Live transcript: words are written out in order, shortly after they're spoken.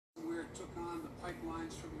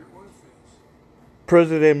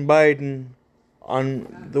President Biden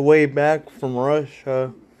on the way back from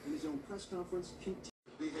Russia.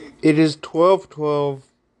 It is 12:12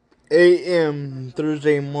 a.m.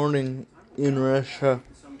 Thursday morning in Russia,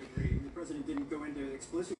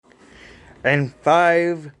 and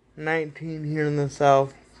 5:19 here in the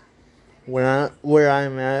South, where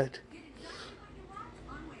I'm at,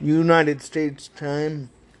 United States time,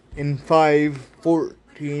 and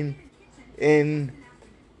 5:14 in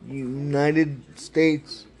United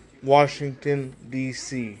States, Washington,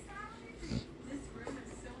 D.C.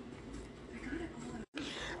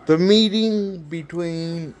 The meeting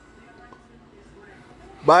between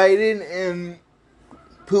Biden and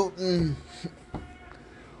Putin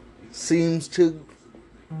seems to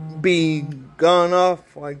be gone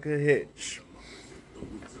off like a hitch.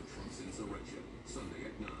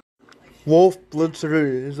 Wolf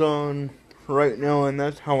Blitzer is on right now, and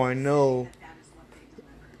that's how I know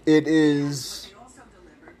it is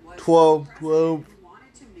 12:12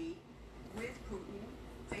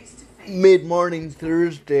 mid-morning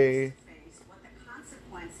Thursday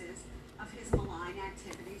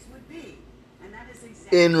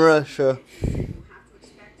in Russia.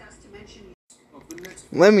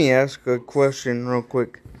 Let me ask a question real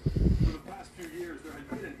quick.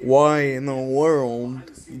 Why in the world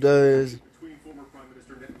does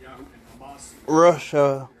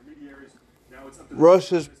Russia's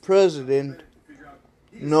president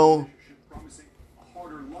know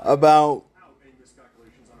about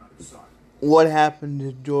what happened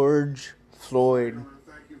to George Floyd?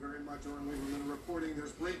 Thank you very much, Oren Lieberman reporting.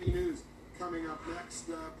 There's breaking news coming up next.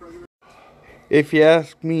 President. If you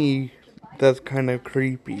ask me, that's kind of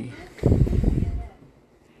creepy.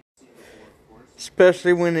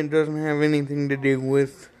 Especially when it doesn't have anything to do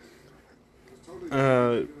with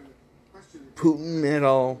Putin at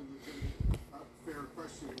all.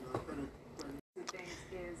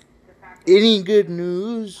 Any good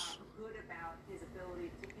news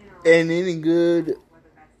and any good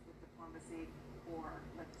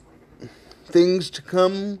things to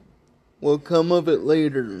come will come of it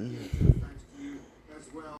later.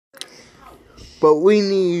 But we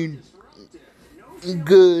need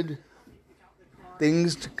good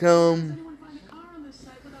things to come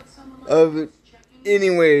of it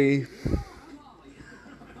anyway.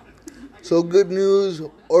 So good news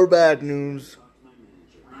or bad news,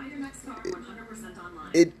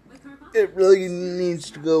 it really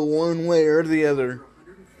needs to go one way or the other.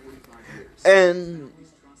 And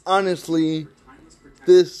honestly,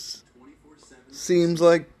 this seems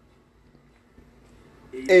like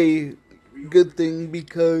a good thing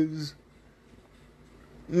because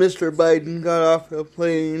Mr. Biden got off the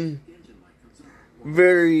plane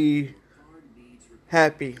very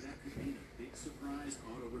happy.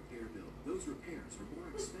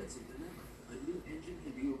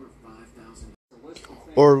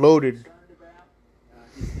 Or loaded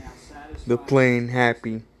the plane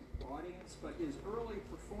happy.